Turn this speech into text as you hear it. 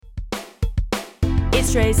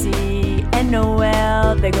It's Tracy and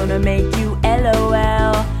Noel. They're gonna make you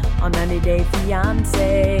LOL on 90 Day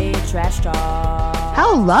Fiance Trash Talk.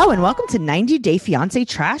 Hello and welcome to 90 Day Fiance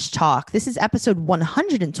Trash Talk. This is episode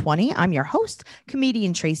 120. I'm your host,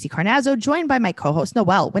 comedian Tracy Carnazzo, joined by my co-host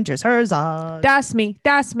Noel Winters Herzog. That's me.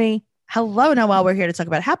 Hello, Noel. We're here to talk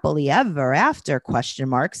about Happily Ever After ?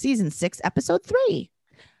 Season 6, episode 3.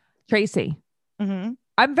 Tracy.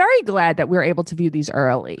 I'm very glad that we're able to view these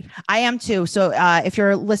early. I am too. So if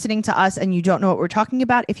you're listening to us and you don't know what we're talking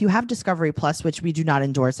about, if you have Discovery Plus, which we do not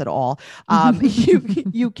endorse at all,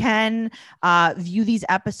 you can view these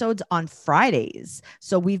episodes on Fridays.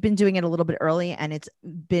 So we've been doing it a little bit early and it's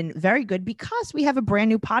been very good because we have a brand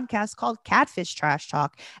new podcast called Catfish Trash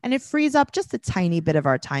Talk, and it frees up just a tiny bit of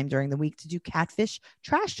our time during the week to do Catfish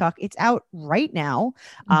Trash Talk. It's out right now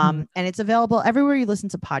and it's available everywhere you listen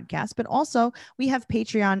to podcasts, but also we have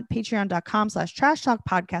patreon.com/trash talk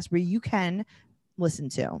podcast where you can listen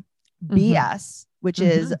to BS, which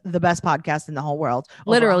is the best podcast in the whole world.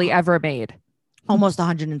 Literally ever made. Almost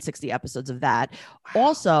 160 episodes of that.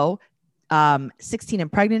 Also, 16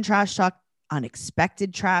 and Pregnant Trash Talk,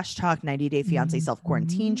 Unexpected Trash Talk, 90 Day Fiance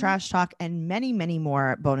Self-Quarantine Trash Talk, and many, many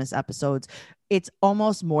more bonus episodes. It's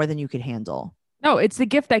almost more than you could handle. No, it's the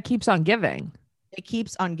gift that keeps on giving. It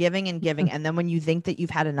keeps on giving and giving. And then when you think that you've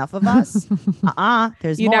had enough of us,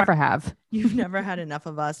 there's you more. never have. You've never had enough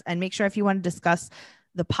of us. And make sure if you want to discuss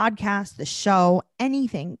the podcast, the show,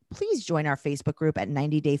 anything, please join our Facebook group at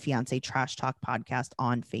 90 Day Fiance Trash Talk Podcast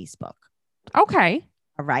on Facebook. Okay.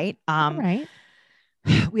 All right. All right.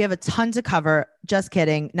 We have a ton to cover. Just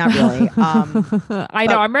kidding. Not really. I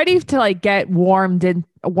know. I'm ready to get warmed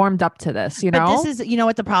up to this, you know? But this is,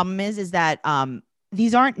 what the problem is that,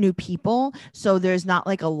 these aren't new people. So there's not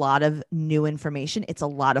a lot of new information. It's a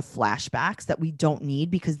lot of flashbacks that we don't need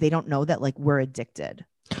because they don't know that we're addicted.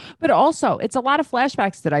 But also it's a lot of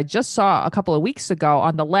flashbacks that I just saw a couple of weeks ago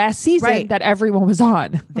on the last season that everyone was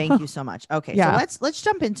on. Thank you so much. Okay. Yeah. So let's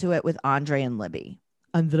jump into it with Andre and Libby.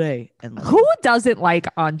 Who doesn't like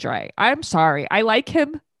Andre? I'm sorry. I like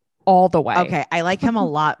him all the way. Okay. I like him a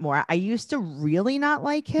lot more. I used to really not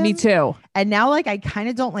like him. Me too. And now I kind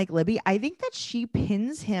of don't like Libby. I think that she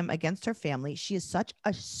pins him against her family. She is such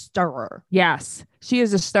a stirrer. Yes. She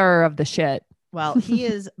is a stirrer of the shit. Well, he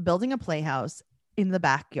is building a playhouse in the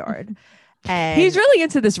backyard. And he's really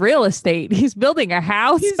into this real estate. He's building a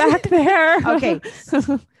house back there. Okay.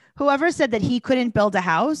 Whoever said that he couldn't build a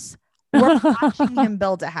house, we're watching him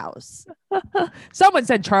build a house. Someone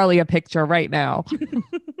sent Charlie a picture right now.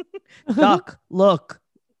 Look.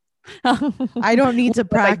 I don't need to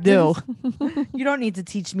practice. Do. You don't need to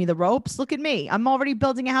teach me the ropes. Look at me. I'm already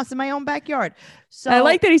building a house in my own backyard. So I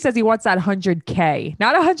like that he says he wants that 100K,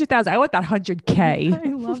 not 100,000. I want that 100K. I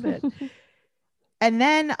love it. And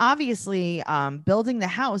then obviously building the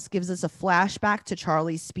house gives us a flashback to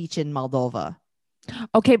Charlie's speech in Moldova.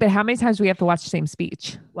 Okay, but how many times do we have to watch the same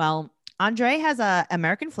speech? Well, Andre has a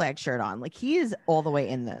American flag shirt on. He is all the way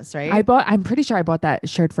in this, right? I'm pretty sure I bought that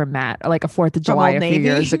shirt from Matt, like a 4th of July a few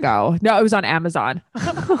years ago. No, it was on Amazon.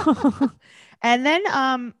 And then,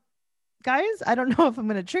 guys, I don't know if I'm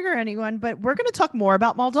going to trigger anyone, but we're going to talk more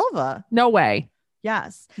about Moldova. No way.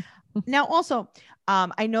 Yes. Now, also,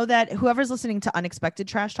 I know that whoever's listening to Unexpected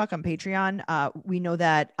Trash Talk on Patreon, we know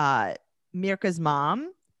that Mirka's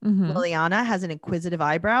mom, Liliana, has an inquisitive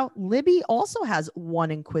eyebrow. Libby also has one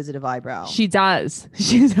inquisitive eyebrow. She does.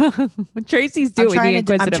 She's Tracy's doing the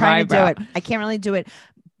inquisitive eyebrow. To do it. I can't really do it.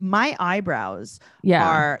 My eyebrows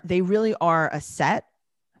they really are a set.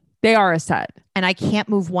 They are a set. And I can't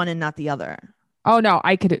move one and not the other. Oh no,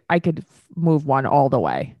 I could move one all the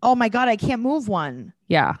way. Oh my God, I can't move one.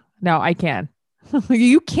 Yeah. No, I can.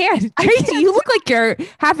 You can't. Tracy, you look like you're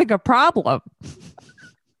having a problem.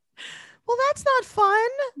 Well, that's not fun.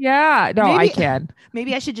 Yeah, no, I can.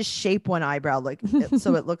 Maybe I should just shape one eyebrow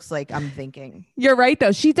so it looks like I'm thinking. You're right,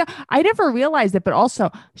 though. I never realized it, but also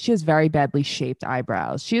she has very badly shaped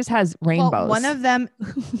eyebrows. She just has rainbows. Well,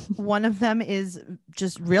 one of them is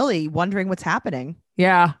just really wondering what's happening.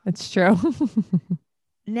 Yeah, it's true.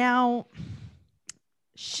 Now,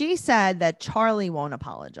 she said that Charlie won't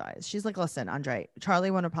apologize. She's like, listen, Andre,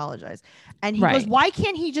 Charlie won't apologize. And he goes, why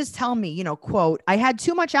can't he just tell me, quote, I had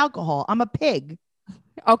too much alcohol. I'm a pig.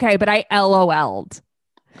 Okay, but I LOL'd.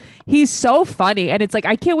 He's so funny. And it's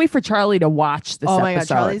I can't wait for Charlie to watch this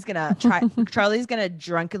episode. God, Charlie's gonna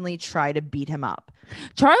drunkenly try to beat him up.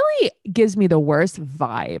 Charlie gives me the worst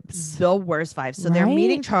vibes. So they're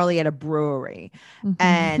meeting Charlie at a brewery.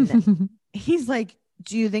 And he's like,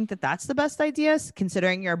 Do you think that that's the best idea,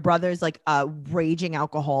 considering your brother's like a raging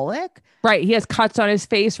alcoholic? Right. He has cuts on his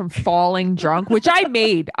face from falling drunk, which I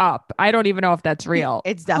made up. I don't even know if that's real.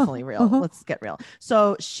 It's definitely real. Let's get real.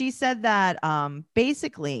 So she said that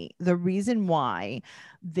basically the reason why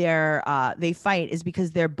they fight is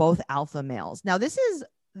because they're both alpha males. Now, this is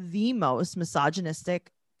the most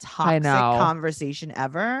misogynistic, toxic conversation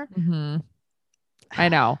ever. Mm-hmm. I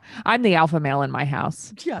know. I'm the alpha male in my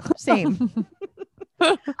house. Yeah, same.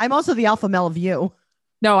 I'm also the alpha male of you.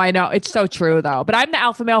 No, I know. It's so true, though. But I'm the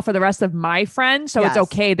alpha male for the rest of my friends. So Yes. It's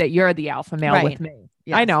okay that you're the alpha male with me.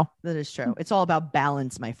 Yes, I know. that is true. It's all about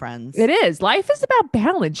balance, my friends. It is. Life is about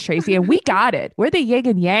balance, Tracy, and we got it. We're the yin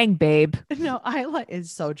and yang, babe. No,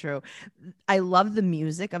 it's so true. I love the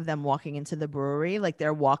music of them walking into the brewery. Like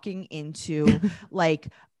they're walking into like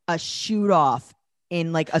a shoot off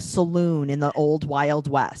in like a saloon in the old Wild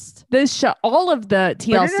West. This show, all of the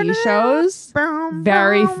TLC shows,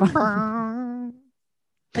 very fun.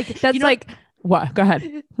 Like that's like what? Go ahead.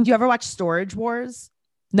 Do you ever watch Storage Wars?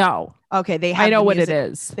 No. Okay, they have I know the what music.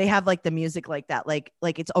 it is. They have like the music like that, like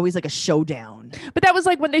it's always like a showdown. But that was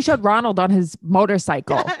like when they showed Ronald on his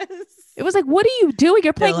motorcycle. Yes. It was like, what are you doing?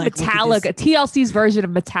 You're playing like, Metallica, TLC's version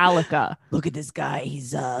of Metallica. Look at this guy.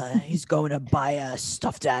 He's going to buy a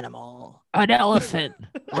stuffed animal. An elephant.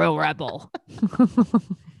 Real rebel.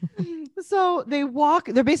 So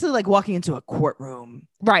they're basically like walking into a courtroom.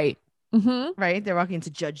 Right. Mm-hmm. Right. They're walking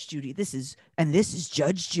into Judge Judy. This is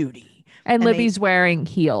Judge Judy. And Libby's wearing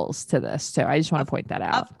heels to this too. I just want to point that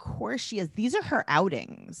out. Of course she is. These are her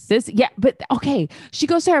outings. But okay. She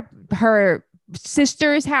goes to her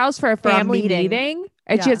sister's house for a family meeting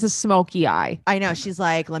and she has a smoky eye. I know. She's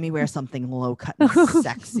like, let me wear something low cut and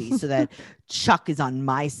sexy so that Chuck is on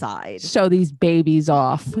my side. Show these babies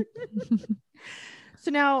off.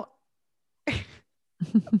 So now,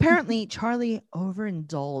 apparently, Charlie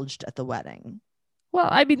overindulged at the wedding. Well,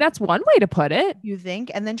 I mean, that's one way to put it. You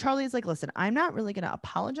think? And then Charlie's like, listen, I'm not really going to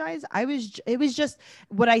apologize. It was just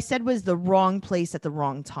what I said was the wrong place at the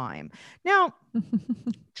wrong time. Now,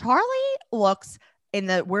 Charlie looks, in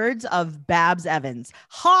the words of Babs Evans,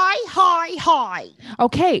 high.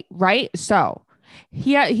 Okay. Right. So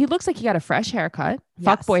he looks like he got a fresh haircut,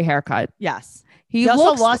 fuckboy haircut. Yes. He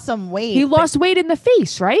also lost some weight. He lost weight in the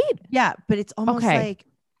face, right? Yeah. But it's almost like,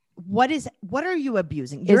 what are you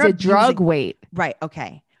abusing? Is it drug weight? Right.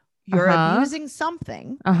 Okay. You're abusing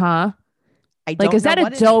something. Uh-huh. I don't is know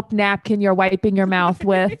that a dope napkin you're wiping your mouth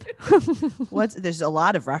with? There's a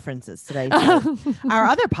lot of references today to our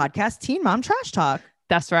other podcast, Teen Mom Trash Talk.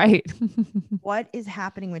 That's right. What is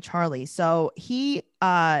happening with Charlie? So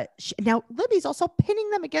now Libby's also pinning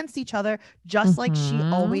them against each other, just like she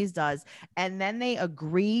always does. And then they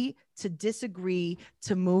agree to disagree,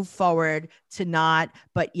 to move forward, to not,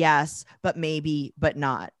 but yes, but maybe, but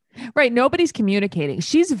not. Right. Nobody's communicating.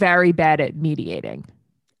 She's very bad at mediating.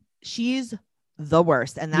 She's the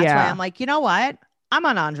worst. And that's why I'm like, you know what? I'm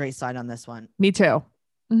on Andre's side on this one. Me too.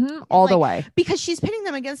 Mm-hmm. All the way. Because she's pitting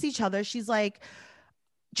them against each other. She's like,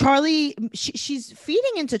 Charlie, she's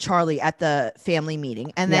feeding into Charlie at the family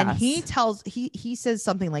meeting. And then he says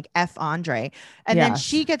something like F Andre. And then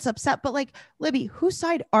she gets upset. But like, Libby, whose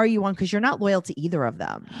side are you on? Because you're not loyal to either of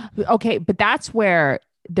them. Okay. But that's where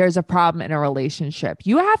there's a problem in a relationship.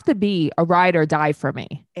 You have to be a ride or die for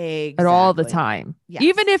me at all the time. Yes.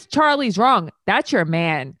 Even if Charlie's wrong, that's your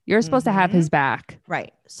man. You're supposed to have his back.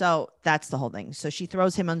 Right. So that's the whole thing. So she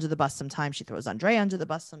throws him under the bus sometimes. She throws Andre under the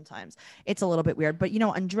bus sometimes. It's a little bit weird. But,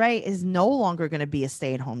 Andre is no longer going to be a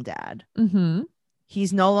stay-at-home dad. Mm-hmm.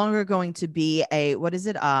 He's no longer going to be a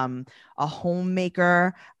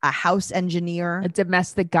homemaker, a house engineer, a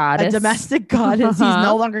domestic goddess. He's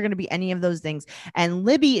no longer going to be any of those things. And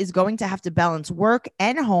Libby is going to have to balance work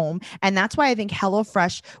and home. And that's why I think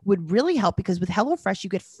HelloFresh would really help, because with HelloFresh, you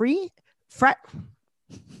get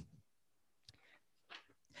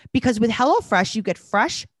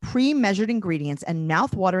fresh, pre-measured ingredients and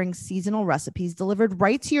mouth-watering seasonal recipes delivered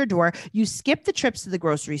right to your door. You skip the trips to the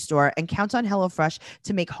grocery store and count on HelloFresh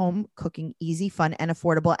to make home cooking easy, fun, and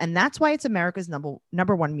affordable. And that's why it's America's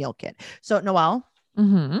number one meal kit. So, Noelle,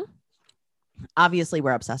 obviously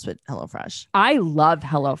we're obsessed with HelloFresh. I love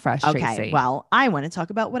HelloFresh, Okay, Tracy. well, I want to talk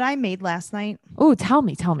about what I made last night. Oh, tell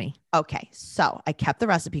me. Okay, so I kept the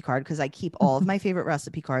recipe card because I keep all of my favorite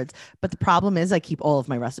recipe cards. But the problem is I keep all of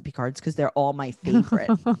my recipe cards because they're all my favorite.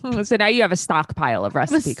 So now you have a stockpile of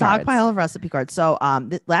recipe cards. So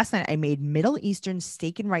last night I made Middle Eastern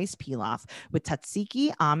steak and rice pilaf with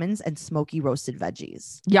tzatziki, almonds, and smoky roasted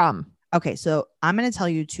veggies. Yum. Okay, so I'm going to tell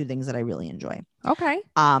you two things that I really enjoy. Okay.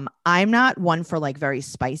 I'm not one for like very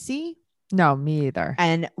spicy. No, me either.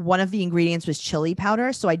 And one of the ingredients was chili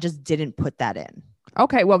powder. So I just didn't put that in.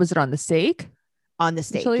 Okay. What was it on the steak? On the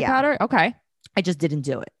steak. Chili powder? Okay. I just didn't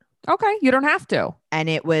do it. Okay. You don't have to. And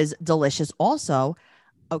it was delicious also.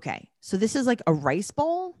 Okay. So this is like a rice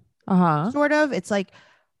bowl. Sort of. It's like,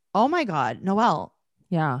 oh my God, Noelle.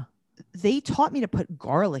 Yeah. They taught me to put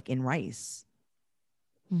garlic in rice.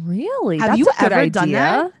 Really? Have you ever done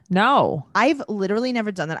that? No. I've literally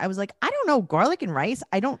never done that. I was like, I don't know, garlic and rice.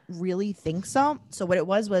 I don't really think so. So what it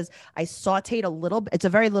was I sauteed a little bit. It's a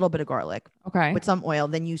very little bit of garlic. Okay. With some oil.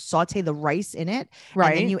 Then you saute the rice in it.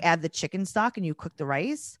 Right. And then you add the chicken stock and you cook the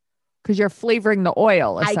rice. Because you're flavoring the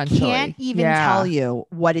oil, essentially. I can't even tell you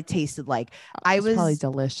what it tasted like. It was probably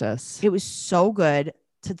delicious. It was so good.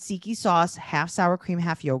 Tzatziki sauce, half sour cream,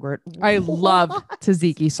 half yogurt. I love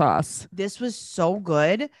tzatziki sauce. This was so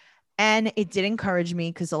good. And it did encourage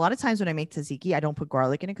me because a lot of times when I make tzatziki, I don't put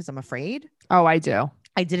garlic in it because I'm afraid. Oh, I do.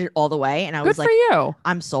 I did it all the way. And I was like, good for you.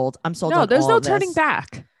 I'm sold. I'm sold. No, there's no turning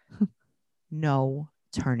back. No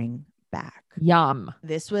turning back. Yum.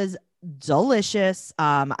 This was delicious.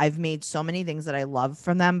 I've made so many things that I love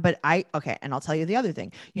from them, but okay. And I'll tell you the other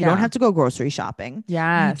thing. You don't have to go grocery shopping.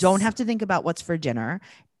 Yes. You don't have to think about what's for dinner.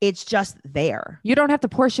 It's just there. You don't have to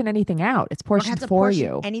portion anything out. It's portioned for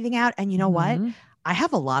you. Anything out. And you know what? I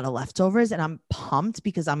have a lot of leftovers and I'm pumped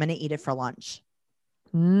because I'm going to eat it for lunch.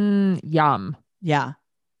 Yum. Yeah.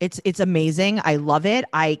 It's amazing. I love it.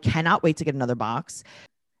 I cannot wait to get another box.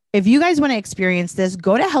 If you guys want to experience this,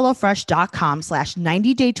 go to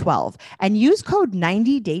HelloFresh.com/90day12 and use code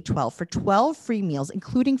 90day12 for 12 free meals,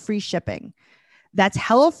 including free shipping. That's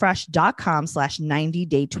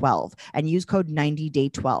HelloFresh.com/90day12 and use code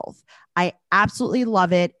 90day12. I absolutely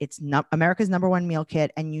love it. It's America's #1 meal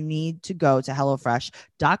kit, and you need to go to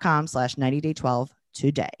HelloFresh.com/90day12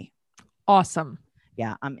 today. Awesome.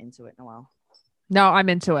 Yeah, I'm into it, Noelle. No, I'm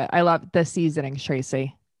into it. I love the seasonings,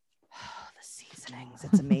 Tracy.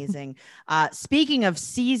 It's amazing. Speaking of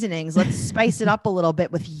seasonings, let's spice it up a little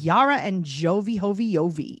bit with Yara and Jovi Hovi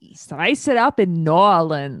Yovi. Spice it up in New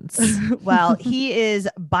Orleans. Well, he is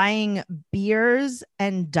buying beers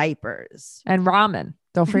and diapers. And ramen.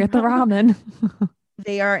 Don't forget the ramen.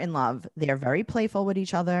 They are in love. They are very playful with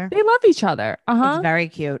each other. They love each other. It's very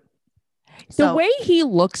cute. The way he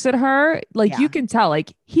looks at her, like you can tell,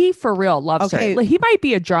 like he for real loves her. Like, he might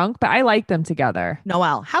be a drunk, but I like them together.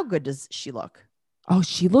 Noelle, how good does she look? Oh,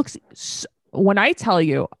 she looks, when I tell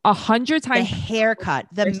you 100 times. The haircut,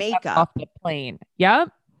 the makeup. Off the plane.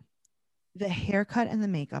 Yep. The haircut and the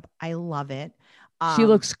makeup. I love it. She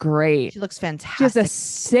looks great. She looks fantastic. She has a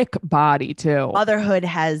sick body too. Motherhood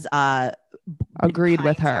has agreed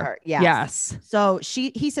with her. Yes. So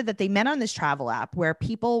he said that they met on this travel app where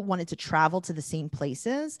people wanted to travel to the same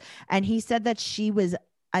places. And he said that she was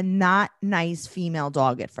a not nice female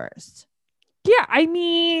dog at first. Yeah, I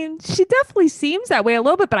mean, she definitely seems that way a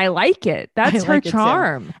little bit, but I like it. That's her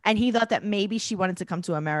charm. And he thought that maybe she wanted to come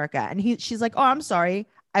to America. And she's like, oh, I'm sorry.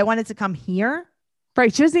 I wanted to come here.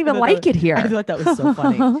 Right. She doesn't even like it here. I thought that was so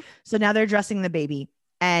funny. So now they're dressing the baby.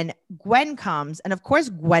 And Gwen comes. And of course,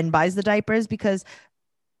 Gwen buys the diapers because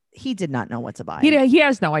he did not know what to buy. He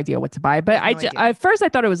has no idea what to buy. But at first I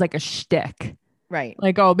thought it was like a shtick. Right.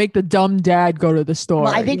 Like, oh, make the dumb dad go to the store.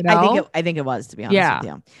 Well, I think it was, to be honest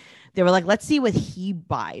with you. They were like, let's see what he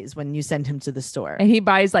buys when you send him to the store. And he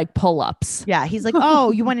buys like pull-ups. Yeah. He's like,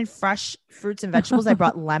 oh, you wanted fresh fruits and vegetables? I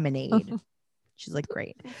brought lemonade. She's like,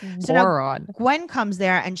 great. So now Gwen comes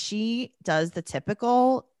there and she does the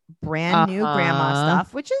typical brand new grandma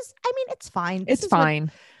stuff, which is, I mean, it's fine. It's fine.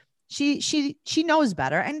 She knows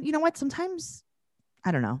better. And you know what? Sometimes,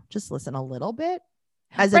 I don't know, just listen a little bit.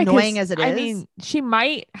 As annoying as it is. I mean, she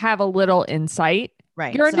might have a little insight.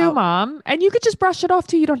 Right. You're a new mom and you could just brush it off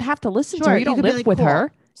too. You don't have to listen to her. You don't live with her.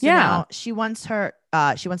 So now she wants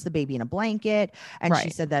the baby in a blanket. And she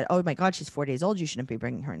said that, oh my God, she's 4 days old. You shouldn't be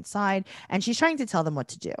bringing her inside. And she's trying to tell them what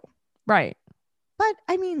to do. Right. But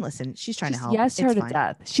I mean, listen, she's trying to help. Yes, her to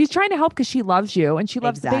death. She's trying to help because she loves you and she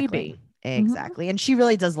loves the baby. Exactly. And she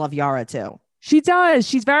really does love Yara too. She does.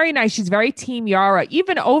 She's very nice. She's very team Yara,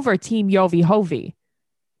 even over team Yovi Hovi.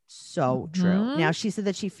 So true. Now she said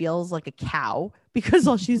that she feels like a cow because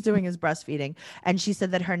all she's doing is breastfeeding. And she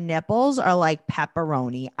said that her nipples are like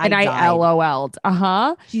pepperoni. I LOL'd.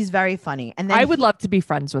 She's very funny. And then I would love to be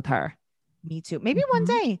friends with her. Me too. Maybe one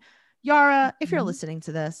day. Yara, if you're listening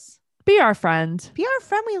to this, be our friend. Be our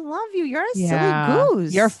friend. We love you. You're a silly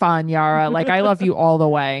goose. You're fun, Yara. Like, I love you all the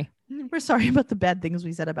way. We're sorry about the bad things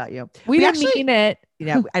we said about you. We didn't mean it.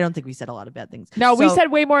 Yeah, I don't think we said a lot of bad things. No, we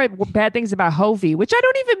said way more bad things about Hovi, which I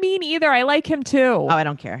don't even mean either. I like him too. Oh, I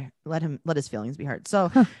don't care. Let his feelings be hurt. So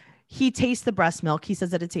he tastes the breast milk. He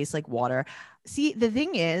says that it tastes like water. See, the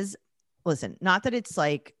thing is, listen, not that it's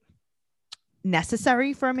like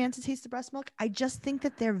necessary for a man to taste the breast milk. I just think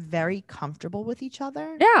that they're very comfortable with each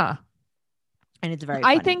other. Yeah. And it's very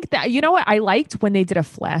funny. I think that, you know what? I liked when they did a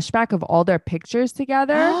flashback of all their pictures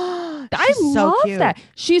together. I love that.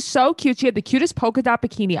 She's so cute. She had the cutest polka dot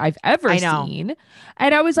bikini I've ever seen.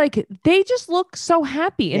 And I was like, they just look so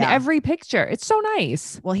happy in every picture. It's so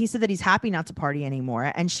nice. Well, he said that he's happy not to party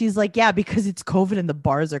anymore. And she's like, yeah, because it's COVID and the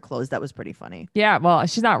bars are closed. That was pretty funny. Yeah, well,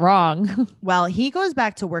 she's not wrong. Well, he goes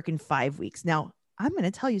back to work in 5 weeks. Now, I'm going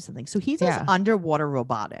to tell you something. So he does underwater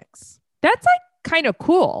robotics. That's like kind of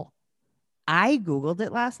cool. I Googled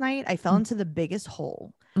it last night. I fell into the biggest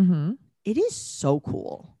hole. Mm-hmm. It is so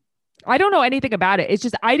cool. I don't know anything about it. It's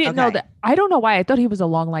just, I didn't know that. I don't know why. I thought he was a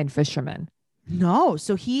long line fisherman. No.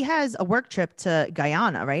 So he has a work trip to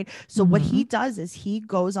Guyana, right? So what he does is he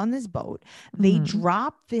goes on this boat. They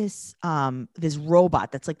drop this this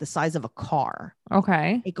robot that's like the size of a car.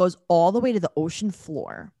 Okay. It goes all the way to the ocean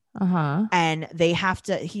floor. Uh-huh. And he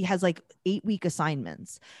has like 8-week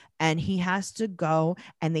assignments, and he has to go,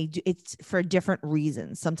 and it's for different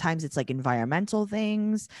reasons. Sometimes it's like environmental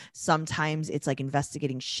things. Sometimes it's like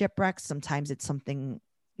investigating shipwrecks. Sometimes it's something,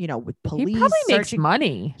 with police. He probably makes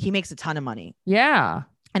money. He makes a ton of money. Yeah.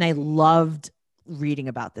 And I loved reading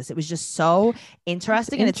about this. It was just so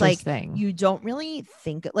interesting. And it's like, you don't really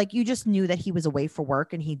think, like, you just knew that he was away for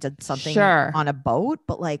work and he did something on a boat,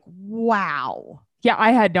 but like, wow. Yeah,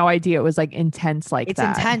 I had no idea it was like intense like that.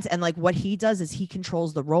 It's intense. And like what he does is he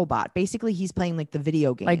controls the robot. Basically, he's playing like the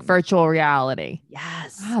video game. Like virtual reality.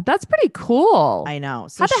 Yes. Wow, that's pretty cool. I know.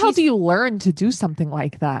 So how the hell do you learn to do something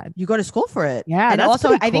like that? You go to school for it. Yeah, and that's also,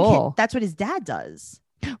 pretty I cool. think that's what his dad does.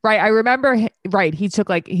 Right. I remember, he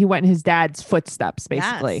took he went in his dad's footsteps,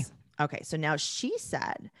 basically. Yes. Okay. So now she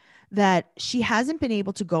said that she hasn't been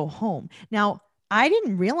able to go home. Now, I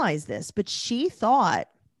didn't realize this, but she thought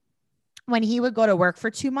when he would go to work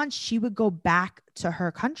for 2 months, she would go back to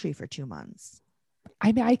her country for 2 months.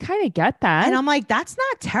 I mean, I kind of get that. And I'm like, that's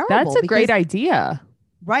not terrible. That's a great idea.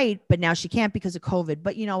 Right. But now she can't because of COVID.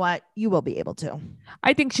 But you know what? You will be able to.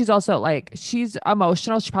 I think she's also she's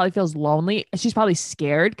emotional. She probably feels lonely. She's probably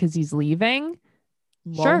scared because he's leaving.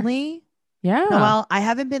 Lonely? Sure. Yeah. No, well, I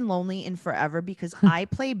haven't been lonely in forever because I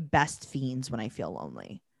play Best Fiends when I feel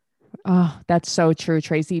lonely. Oh, that's so true,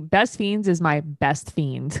 Tracy. Best Fiends is my best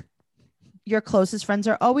fiend. Your closest friends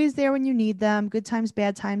are always there when you need them. Good times,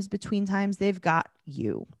 bad times, between times, they've got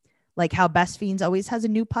you. Like how Best Fiends always has a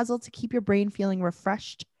new puzzle to keep your brain feeling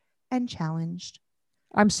refreshed and challenged.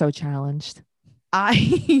 I'm so challenged.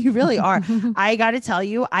 You really are. I got to tell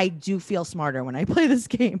you, I do feel smarter when I play this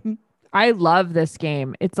game. I love this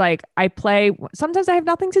game. It's like I play. Sometimes I have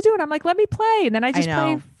nothing to do and I'm like, let me play. And then I just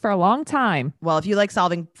play for a long time. Well, if you like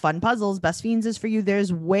solving fun puzzles, Best Fiends is for you.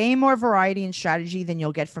 There's way more variety and strategy than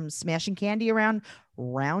you'll get from smashing candy around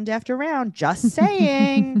round after round. Just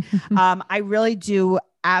saying. I really do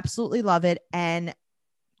absolutely love it. And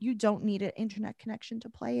you don't need an internet connection to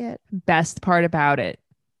play it. Best part about it.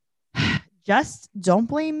 Just don't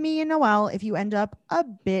blame me and Noelle if you end up a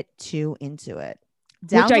bit too into it.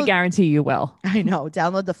 Which I guarantee you will. I know.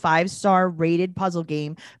 Download the 5-star rated puzzle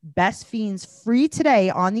game Best Fiends free today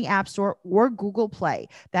on the App Store or Google Play.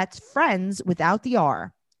 That's friends without the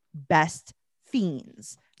R. Best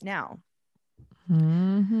Fiends. Now,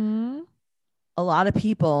 a lot of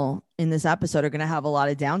people in this episode are going to have a lot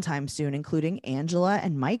of downtime soon, including Angela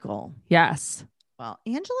and Michael. Yes. Well,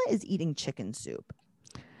 Angela is eating chicken soup.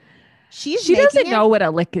 She doesn't know what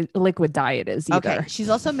a liquid diet is either. Okay. She's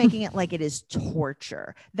also making it like it is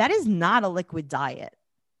torture. That is not a liquid diet.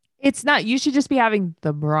 It's not. You should just be having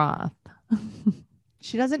the broth.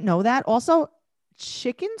 She doesn't know that. Also,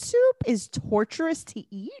 chicken soup is torturous to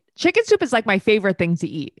eat. Chicken soup is like my favorite thing to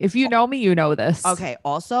eat. If you know me, you know this. Okay.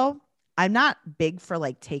 Also, I'm not big for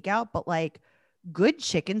like takeout, but like good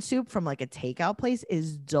chicken soup from like a takeout place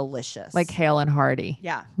is delicious. Like Hale and Hardy.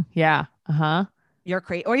 Yeah. Yeah. Uh-huh. You're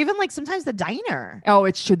crazy. Or even like sometimes the diner. Oh,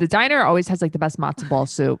 it's true. The diner always has like the best matzo ball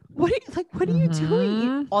soup. What are you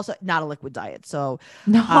doing? Also, not a liquid diet. So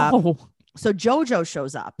no. So JoJo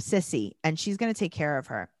shows up, Sissy, and she's going to take care of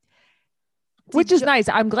her. Which is nice.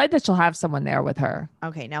 I'm glad that she'll have someone there with her.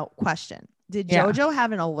 Okay. Now, question. Did JoJo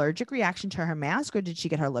have an allergic reaction to her mask or did she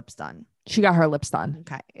get her lips done? She got her lips done.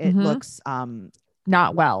 Okay. It looks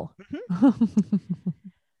not well.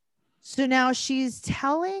 So now she's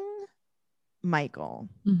telling Michael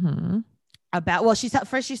about, well, she's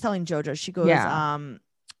telling JoJo. She goes, I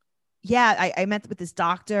met with this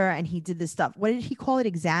doctor and he did this stuff. What did he call it?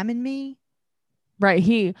 Examine me? Right.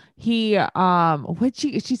 She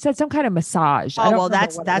said some kind of massage. Oh, well,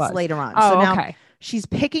 that's later on. Oh, so now okay. she's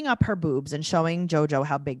picking up her boobs and showing JoJo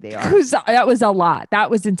how big they are. That was a lot.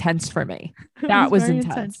 That was intense for me. That was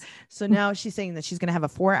intense. So now she's saying that she's going to have a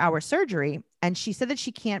 4-hour surgery, and she said that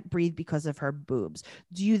she can't breathe because of her boobs.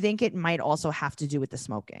 Do you think it might also have to do with the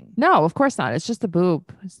smoking? No, of course not. It's just a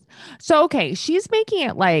boob. So, okay, she's making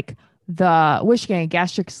it like a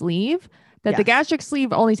gastric sleeve. That the gastric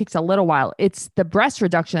sleeve only takes a little while. It's the breast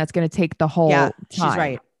reduction that's going to take the whole time. She's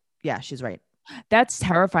right. Yeah, she's right. That's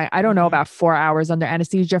terrifying. I don't know about 4 hours under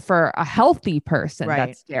anesthesia for a healthy person. Right.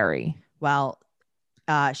 That's scary. Well,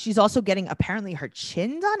 she's also getting apparently her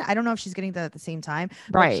chin done. I don't know if she's getting that at the same time.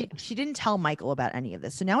 Right. She didn't tell Michael about any of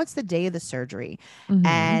this. So now it's the day of the surgery,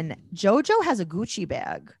 and JoJo has a Gucci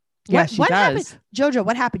bag. Yeah, she does. Happened? JoJo,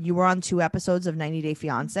 what happened? You were on 2 episodes of 90 Day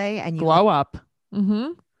Fiance, and you glow up.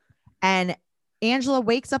 And Angela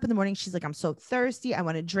wakes up in the morning. She's like, I'm so thirsty. I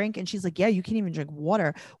want to drink. And she's like, yeah, you can't even drink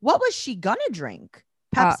water. What was she gonna drink?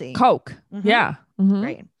 Pepsi. Coke. Yeah.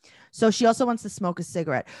 Great. So she also wants to smoke a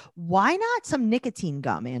cigarette. Why not some nicotine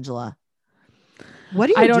gum, Angela? What are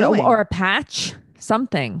you doing? I don't know. Or a patch.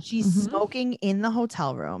 Something. She's smoking in the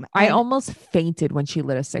hotel room. I almost fainted when she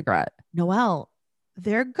lit a cigarette. Noelle,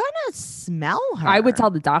 they're gonna smell her. I would tell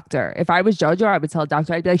the doctor. If I was JoJo, I would tell the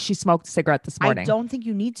doctor. I'd be like, she smoked a cigarette this morning. I don't think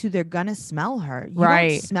you need to. They're gonna smell her. You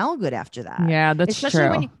don't smell good after that. Yeah, that's especially true.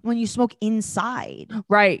 Especially when you smoke inside.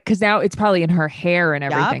 Right, because now it's probably in her hair and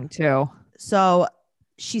everything too. So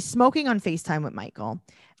she's smoking on FaceTime with Michael.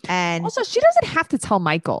 And also, she doesn't have to tell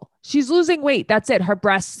Michael. She's losing weight. That's it. Her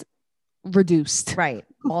breasts reduced. Right.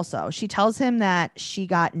 Also, she tells him that she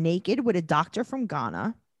got naked with a doctor from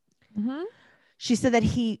Ghana. She said that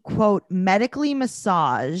he, quote, medically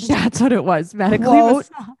massaged. That's what it was. Medically massaged.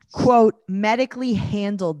 Quote, medically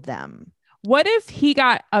handled them. What if he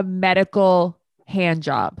got a medical hand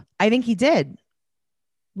job? I think he did.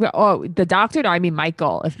 Oh, the doctor? No, I mean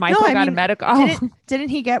Michael. If Michael got a medical. Didn't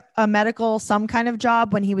he get a medical, some kind of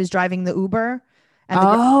job when he was driving the Uber? And the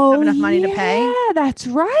girl didn't have enough money to pay? Yeah, that's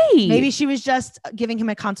right. Maybe she was just giving him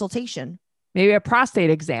a consultation. Maybe a prostate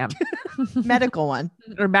exam. Medical one.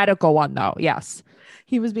 Or medical one, though. Yes.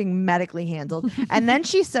 He was being medically handled. And then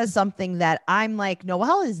she says something that I'm like,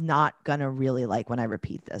 Noelle is not going to really like when I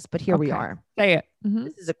repeat this. But here we are. Say it.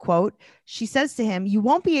 This is a quote. She says to him, you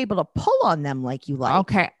won't be able to pull on them like you like.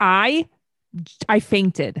 Okay. I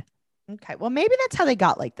fainted. Okay. Well, maybe that's how they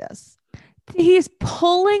got like this. He's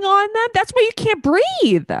pulling on them. That's why you can't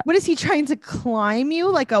breathe. What is he trying to climb you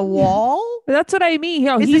like a wall? That's what I mean.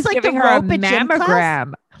 He's like giving her a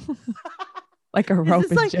mammogram. Like a rope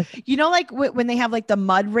and gym. You know, like when they have like the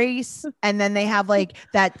mud race and then they have like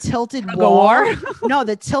that tilted wall. No,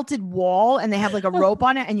 the tilted wall, and they have like a rope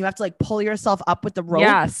on it, and you have to like pull yourself up with the rope.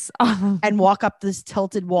 Yes. And walk up this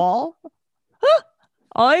tilted wall.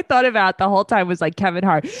 All I thought about the whole time was like Kevin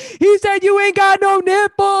Hart. He said you ain't got no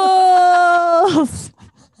nipples.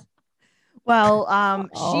 Well,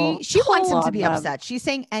 she wants him to be upset. She's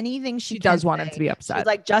saying anything she does want him to be upset. She's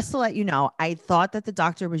like, just to let you know, I thought that the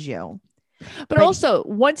doctor was you. But also,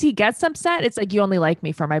 once he gets upset, it's like, you only like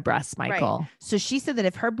me for my breasts, Michael. Right. So she said that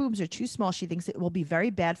if her boobs are too small, she thinks it will be very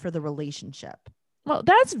bad for the relationship. Well,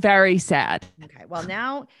 that's very sad. Okay. Well,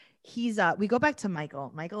 now we go back to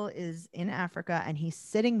Michael. Michael is in Africa and he's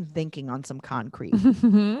sitting thinking on some concrete.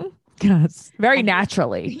 Yes. Very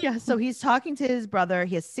naturally. Yeah. So he's talking to his brother.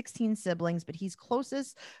 He has 16 siblings, but he's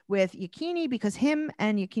closest with Yekini because him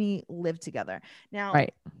and Yekini live together. Now,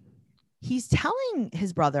 he's telling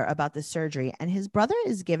his brother about the surgery, and his brother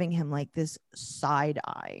is giving him like this side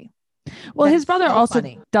eye. Well, his brother also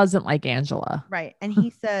doesn't like Angela. Right. And he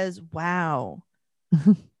says, wow,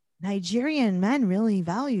 Nigerian men really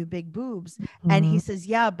value big boobs. And he says,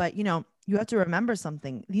 yeah, but you have to remember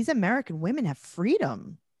something. These American women have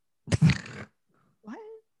freedom. What?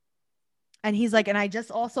 And he's like, and I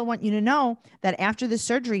just also want you to know that after the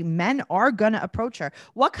surgery, men are going to approach her.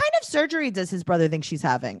 What kind of surgery does his brother think she's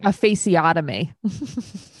having? A fasciotomy.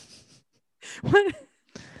 What?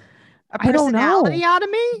 A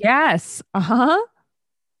personality-otomy? Yes. I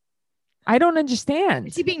don't understand.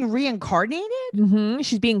 Is he being reincarnated?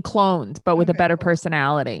 She's being cloned, but with a better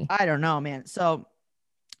personality. I don't know, man. So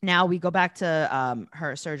now we go back to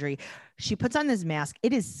her surgery. She puts on this mask.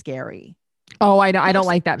 It is scary. Oh, I don't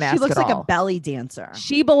like that mask. She looks like a belly dancer.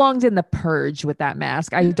 She belongs in the Purge with that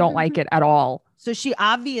mask. I don't like it at all. So she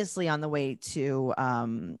obviously, on the way to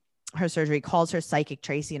her surgery, calls her psychic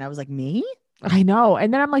Tracy, and I was like, me? I know.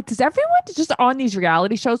 And then I'm like, does everyone just on these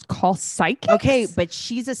reality shows call psychics? Okay, but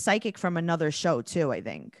she's a psychic from another show too, I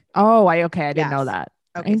think. Oh, I didn't know that.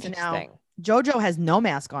 Okay, so now JoJo has no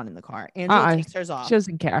mask on in the car. Angela takes hers off. She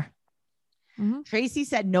doesn't care. Tracy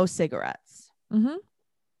said no cigarettes.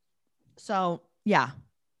 So yeah.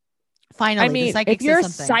 Finally, I mean, if your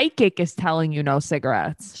psychic is telling you no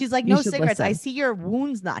cigarettes, she's like, no cigarettes. Listen. I see your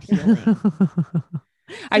wounds not healing.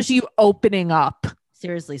 I see you opening up.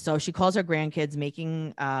 Seriously. So she calls her grandkids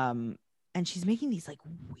making, and she's making these like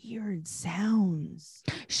weird sounds.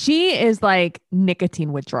 She is like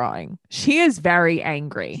nicotine withdrawing. She is very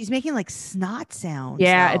angry. She's making like snot sounds.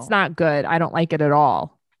 Yeah, it's not good. I don't like it at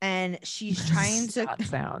all. And she's trying to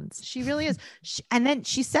sounds. She really is. And then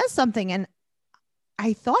she says something, and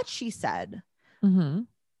I thought she said, I'm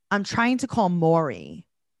trying to call Maury.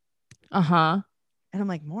 And I'm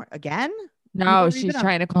like, more again? No, she's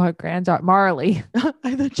trying to call her granddaughter Marley.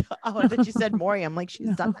 I thought you said Maury. I'm like,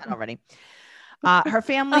 she's done that already. Her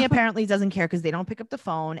family apparently doesn't care because they don't pick up the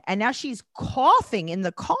phone. And now she's coughing in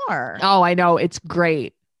the car. Oh, I know. It's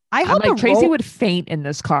great. I hope like Tracy would faint in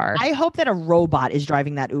this car. I hope that a robot is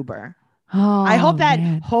driving that Uber. Oh, I hope that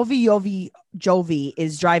Hovi Yovi Jovi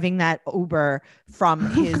is driving that Uber from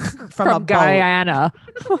a Guyana.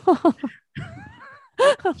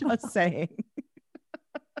 Just saying.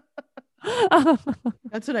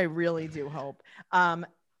 That's what I really do hope.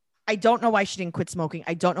 I don't know why she didn't quit smoking.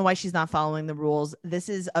 I don't know why she's not following the rules. This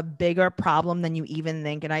is a bigger problem than you even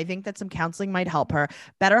think. And I think that some counseling might help her.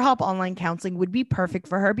 BetterHelp online counseling would be perfect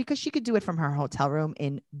for her because she could do it from her hotel room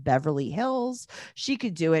in Beverly Hills. She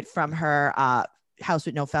could do it from her house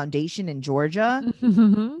with no foundation in Georgia.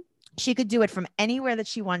 She could do it from anywhere that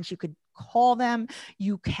she wants. You could call them.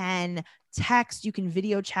 You can text. You can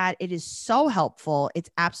video chat. It is so helpful. It's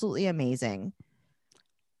absolutely amazing.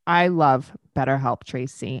 I love BetterHelp,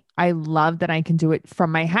 Tracy. I love that I can do it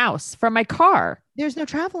from my house, from my car. There's no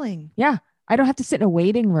traveling. Yeah. I don't have to sit in a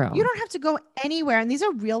waiting room. You don't have to go anywhere. And these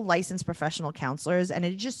are real licensed professional counselors. And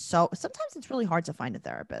it's just sometimes it's really hard to find a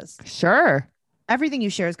therapist. Sure. Everything you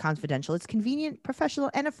share is confidential. It's convenient,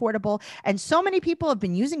 professional, and affordable. And so many people have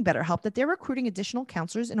been using BetterHelp that they're recruiting additional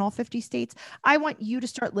counselors in all 50 states. I want you to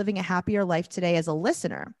start living a happier life today as a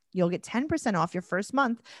listener. You'll get 10% off your first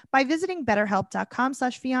month by visiting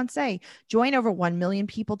betterhelp.com/fiance. Join over 1 million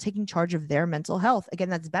people taking charge of their mental health. Again,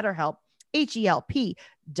 that's BetterHelp,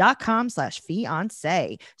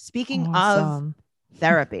 HELP.com/fiance. Speaking of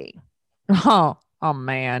therapy. Oh,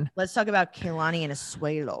 man. Let's talk about Kehlani and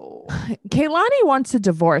Asuelo. Kehlani wants to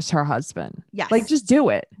divorce her husband. Yes. Like, just do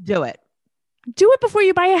it. Do it. Do it before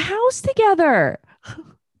you buy a house together.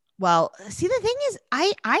 Well, see, the thing is,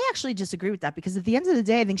 I actually disagree with that because at the end of the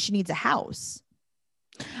day, I think she needs a house.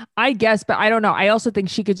 I guess, but I don't know. I also think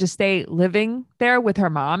she could just stay living there with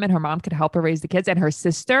her mom and her mom could help her raise the kids and her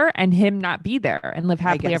sister and him not be there and live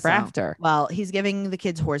happily ever after. Well, he's giving the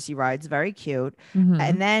kids horsey rides. Very cute.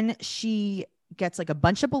 And then she gets like a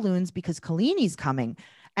bunch of balloons because Kalini's coming.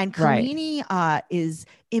 And Kalini is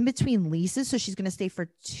in between leases. So she's going to stay for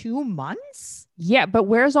 2 months. Yeah. But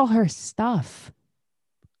where's all her stuff?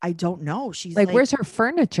 I don't know. She's like, where's her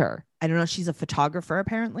furniture? I don't know. She's a photographer,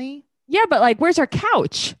 apparently. Yeah, but like, where's her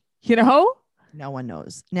couch? You know? No one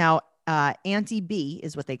knows. Now, Auntie B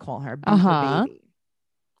is what they call her. B for baby.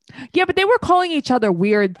 Yeah, but they were calling each other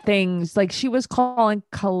weird things. Like she was calling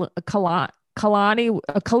Kalani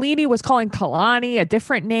was calling Kalani a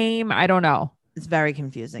different name. I don't know. It's very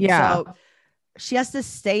confusing. Yeah. So she has to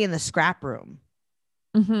stay in the scrap room.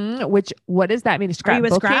 Which, what does that mean? A scrap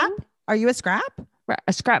booking? Scrap? Are you a scrap?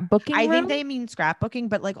 A scrap booking room? I think they mean scrapbooking,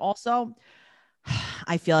 but like also,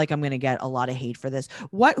 I feel like I'm going to get a lot of hate for this.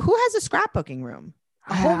 Who has a scrapbooking room?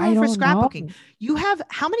 A whole room for scrapbooking. You have,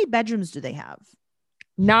 how many bedrooms do they have?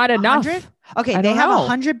 Not enough. 100? Okay, they have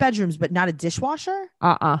 100 bedrooms, but not a dishwasher?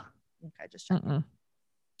 Okay, just checking.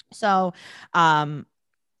 So,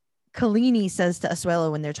 Kalini says to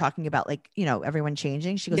Asuelo when they're talking about like, you know, everyone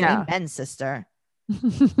changing, she goes, amen, sister.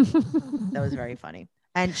 That was very funny.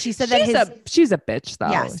 And she said she's a bitch though.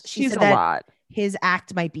 Yes, she's a lot. His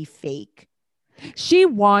act might be fake. She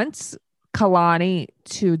wants Kalani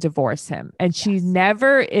to divorce him. And she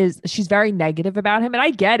never is. She's very negative about him. And I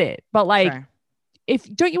get it. But like,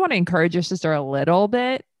 don't you want to encourage your sister a little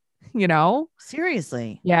bit? You know?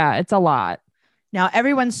 Seriously. Yeah, it's a lot. Now,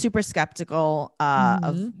 everyone's super skeptical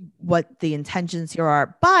of what the intentions here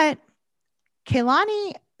are. But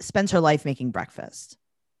Kehlani spends her life making breakfast.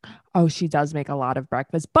 Oh, she does make a lot of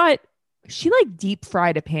breakfast, but she like deep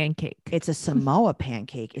fried a pancake. It's a Samoa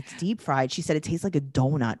pancake. It's deep fried. She said it tastes like a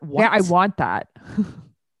donut. What? Yeah, I want that.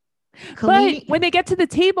 But when they get to the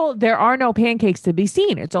table, there are no pancakes to be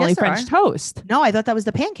seen. It's only French toast. No, I thought that was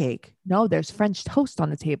the pancake. No, there's French toast on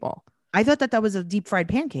the table. I thought that was a deep fried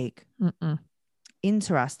pancake.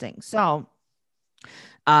 Interesting. So,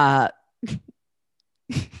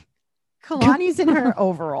 Kalani's in her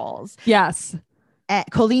overalls. Yes.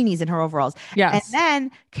 Collini's in her overalls. Yes. And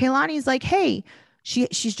then Kalani's like, hey,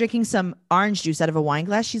 she's drinking some orange juice out of a wine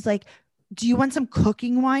glass. She's like, do you want some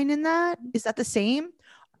cooking wine in that? Is that the same?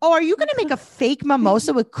 Oh, are you going to make a fake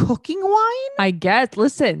mimosa with cooking wine? I guess.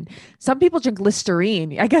 Listen, some people drink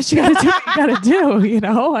Listerine. I guess you got to do what you got to do. You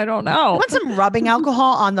know, I don't know. You want some rubbing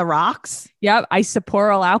alcohol on the rocks? Yep.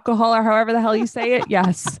 Isopropyl alcohol or however the hell you say it.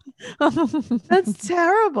 Yes. That's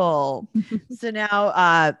terrible. So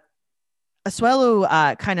now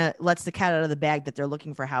Asuelu kind of lets the cat out of the bag that they're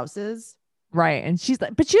looking for houses. Right. And she's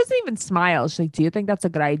like, but she doesn't even smile. She's like, do you think that's a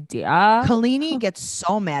good idea? Kalani gets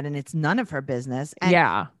so mad and it's none of her business. And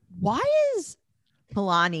yeah. Why is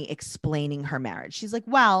Kalani explaining her marriage? She's like,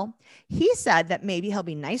 well, he said that maybe he'll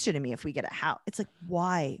be nicer to me if we get a house. It's like,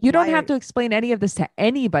 why? You don't have to explain any of this to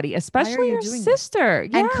anybody, especially your sister.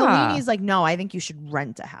 Yeah. And Kalani's like, no, I think you should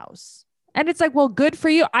rent a house. And it's like, well, good for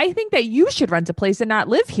you. I think that you should rent a place and not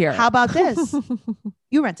live here. How about this?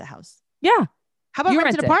 You rent a house. Yeah. How about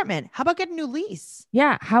rent an apartment? How about get a new lease?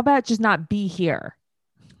 Yeah. How about just not be here?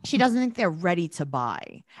 She doesn't think they're ready to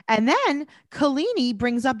buy. And then Kalani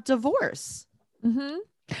brings up divorce. Mm-hmm.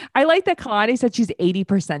 I like that Kalani said she's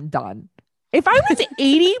 80% done. If I was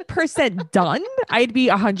 80% done, I'd be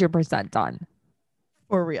 100% done.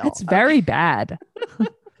 For real. It's very bad.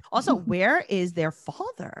 Also, where is their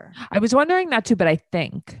father? I was wondering that too, but I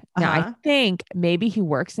think maybe he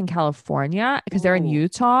works in California because they're in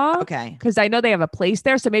Utah. Okay. Because I know they have a place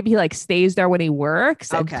there. So maybe he like stays there when he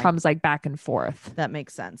works and comes like back and forth. That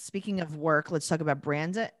makes sense. Speaking of work, let's talk about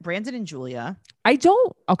Brandon and Julia. I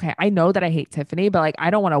know that I hate Tiffany, but like, I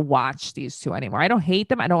don't want to watch these two anymore. I don't hate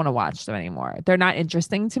them. I don't want to watch them anymore. They're not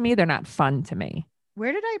interesting to me. They're not fun to me.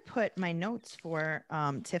 Where did I put my notes for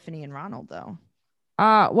Tiffany and Ronald though?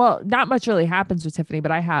 Well, not much really happens with Tiffany,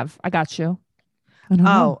 but I got you.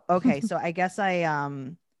 Okay. So I guess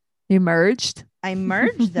you merged. I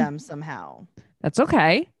merged them somehow. That's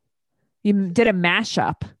okay. You did a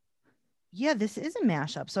mashup. Yeah, this is a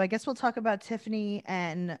mashup. So I guess we'll talk about Tiffany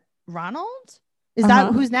and Ronald. Is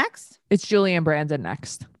that who's next? It's Julia and Brandon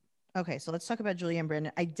next. Okay, so let's talk about Julia and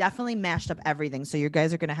Brandon. I definitely mashed up everything. So you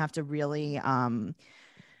guys are going to have to really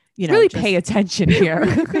really pay attention here.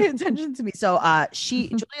 Pay attention to me. So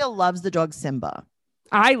Julia loves the dog Simba.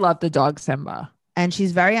 I love the dog Simba. And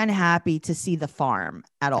she's very unhappy to see the farm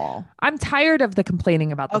at all. I'm tired of the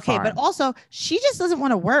complaining about the farm. Okay, but also she just doesn't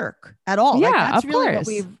want to work at all. Yeah, that's of really course.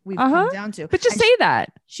 What we've come down to. But just say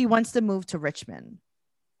that. She wants to move to Richmond.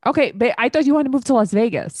 Okay, but I thought you wanted to move to Las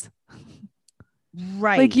Vegas.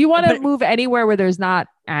 Right. Like you want to move anywhere where there's not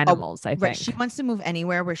animals, I think. Right. She wants to move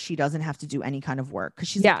anywhere where she doesn't have to do any kind of work. Because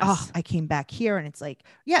she's like, oh, I came back here. And it's like,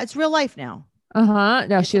 yeah, it's real life now.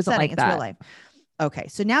 No, she doesn't like that. It's real life. Okay.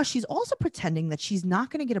 So now she's also pretending that she's not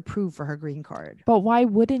going to get approved for her green card. But why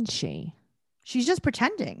wouldn't she? She's just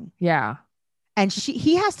pretending. Yeah. And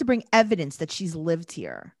he has to bring evidence that she's lived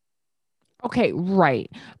here. Okay,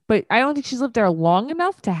 right. But I don't think she's lived there long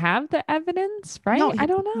enough to have the evidence, right? No, I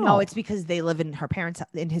don't know. No, it's because they live in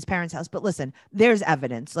his parents' house. But listen, there's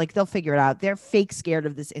evidence. Like they'll figure it out. They're fake scared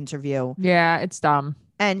of this interview. Yeah, it's dumb.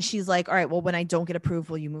 And she's like, all right, well, when I don't get approved,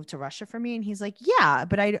 will you move to Russia for me? And he's like, yeah,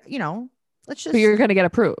 but let's just. But you're going to get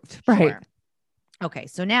approved. Right. Sure. Okay.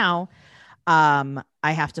 So now I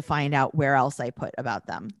have to find out where else I put about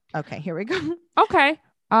them. Okay, here we go. Okay.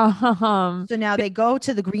 So now they go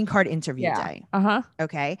to the green card interview day.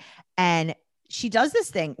 Okay. And she does this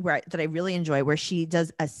thing that I really enjoy where she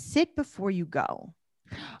does a sit before you go.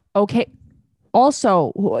 Okay.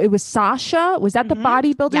 Also, it was Sasha. Was that the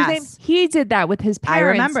bodybuilder's name? He did that with his parents. I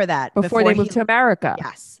remember that. Before they moved to America.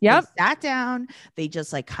 Yes. Yep. They sat down. They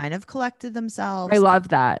just like kind of collected themselves. I love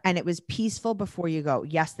that. And it was peaceful before you go.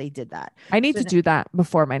 Yes, they did that. I need to do that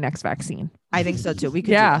before my next vaccine. I think so too. We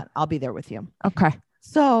could do that. I'll be there with you. Okay.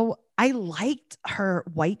 So I liked her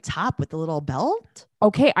white top with the little belt.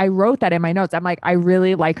 Okay. I wrote that in my notes. I'm like, I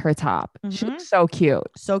really like her top. She looks so cute.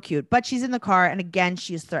 So cute. But she's in the car. And again,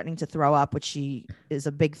 she is threatening to throw up, which she is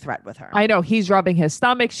a big threat with her. I know. He's rubbing his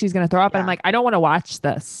stomach. She's going to throw up. And I'm like, I don't want to watch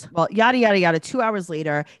this. Well, yada, yada, yada. 2 hours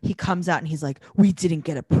later, he comes out and he's like, we didn't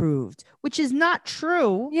get approved, which is not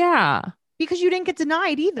true. Yeah. Because you didn't get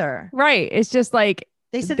denied either. Right. It's just like,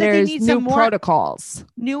 they said that they need some more protocols,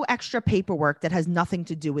 new extra paperwork that has nothing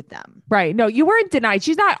to do with them. Right. No, you weren't denied.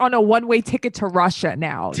 She's not on a one-way ticket to Russia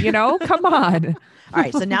now, come on. All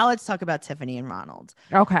right. So now let's talk about Tiffany and Ronald.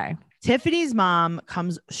 Okay. Tiffany's mom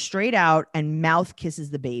comes straight out and mouth kisses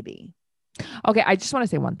the baby. Okay. I just want to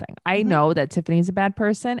say one thing. I know that Tiffany's a bad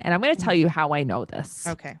person and I'm going to tell you how I know this.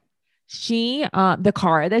 Okay. The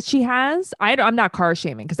car that she has, I'm not car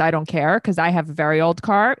shaming because I don't care because I have a very old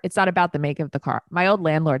car. It's not about the make of the car. My old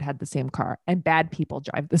landlord had the same car and bad people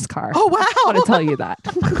drive this car. Oh, wow. I want to tell you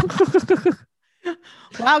that.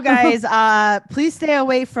 Wow, guys, please stay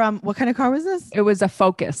away from, what kind of car was this? It was a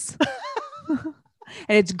Focus.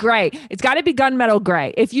 And it's gray. It's got to be gunmetal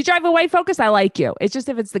gray. If you drive a white Focus, I like you. It's just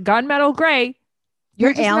if it's the gunmetal gray,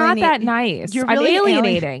 you're just not that nice. You're I'm really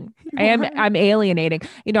alienating. I'm alienating.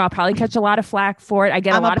 You know, I'll probably catch a lot of flack for it. I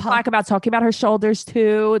get a lot of flack about talking about her shoulders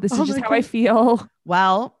too. This is just how I feel.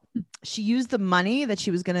 Well, she used the money that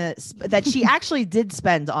she was that she actually did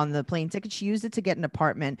spend on the plane ticket. She used it to get an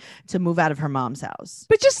apartment to move out of her mom's house.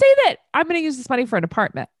 But just say that I'm going to use this money for an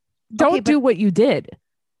apartment. Don't do what you did.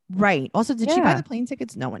 Right. Also, did she buy the plane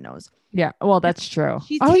tickets? No one knows. Yeah. Well, that's true.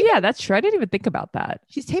 Yeah, that's true. I didn't even think about that.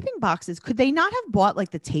 She's taping boxes. Could they not have bought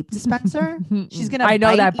like the tape dispenser? She's going to I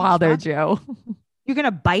know that bothered you. You're going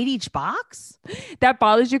to bite each box? That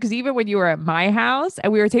bothers you because even when you were at my house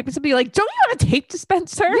and we were taping something, you're like, don't you have a tape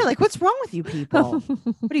dispenser? You're like, what's wrong with you people?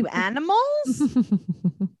 What are you, animals?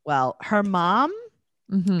 Well, her mom,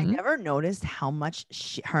 I never noticed how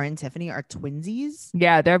much her and Tiffany are twinsies.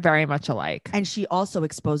 Yeah, they're very much alike. And she also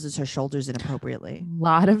exposes her shoulders inappropriately. A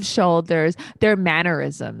lot of shoulders. Their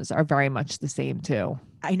mannerisms are very much the same too.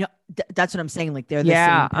 I know. That's what I'm saying. Like they're the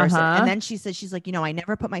same person. And then she says, she's like, you know, I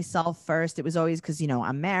never put myself first. It was always because, you know,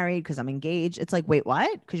 I'm married, because I'm engaged. It's like, wait,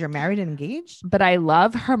 what? Because you're married and engaged? But I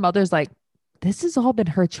love her mother's like, this has all been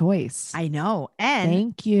her choice. I know. And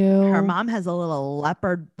thank you. Her mom has a little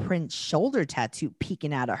leopard print shoulder tattoo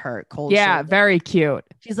peeking out of her cold shoulder. Very cute.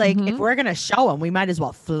 She's like, if we're going to show them, we might as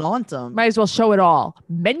well flaunt them. Might as well show it all.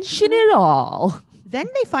 Mention it all. Then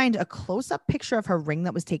they find a close-up picture of her ring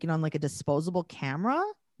that was taken on like a disposable camera.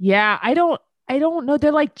 Yeah, I don't know.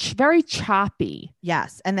 They're like very choppy.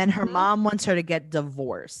 Yes. And then her mom wants her to get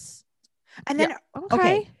divorced. And then,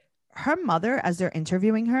 okay. Her mother, as they're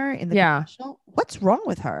interviewing her in the commercial, what's wrong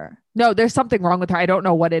with her? No, there's something wrong with her. I don't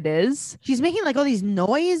know what it is. She's making like all these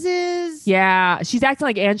noises. Yeah, she's acting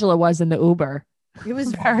like Angela was in the Uber. It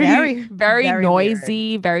was very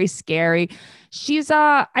noisy, weird. Very scary. She's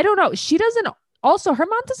I don't know. She doesn't. Also, her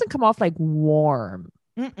mom doesn't come off like warm.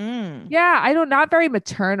 Yeah, not very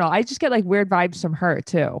maternal. I just get like weird vibes from her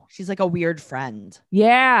too. She's like a weird friend.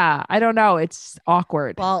 Yeah, I don't know. It's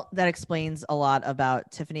awkward. Well, that explains a lot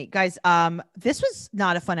about Tiffany. Guys, this was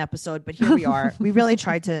not a fun episode, but here we are. We really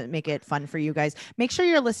tried to make it fun for you guys. Make sure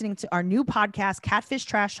you're listening to our new podcast, Catfish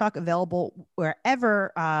Trash Talk, available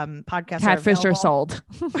wherever podcasts are sold.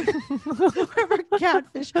 Wherever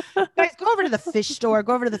catfish. Guys, go over to the fish store,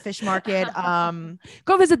 go over to the fish market.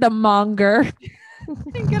 Go visit the monger.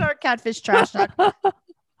 And get our Catfish Trash Talk.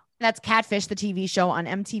 That's Catfish, the TV show on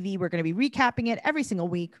MTV. We're going to be recapping it every single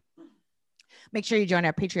week. Make sure you join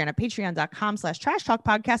our Patreon at patreon.com/trash talk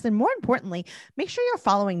podcast. And more importantly, make sure you're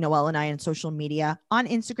following Noelle and I on social media on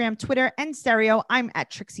Instagram, Twitter, and Stereo. I'm at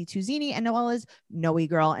Trixie Tuzini and Noelle is Noe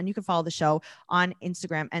Girl. And you can follow the show on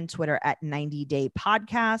Instagram and Twitter at 90 Day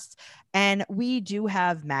Podcasts. And we do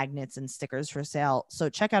have magnets and stickers for sale. So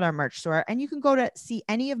check out our merch store. And you can go to see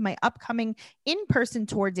any of my upcoming in-person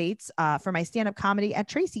tour dates for my stand-up comedy at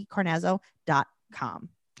tracycarnazzo.com.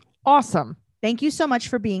 Awesome. Thank you so much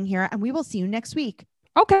for being here, and we will see you next week.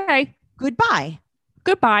 Okay. Goodbye.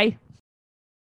 Goodbye.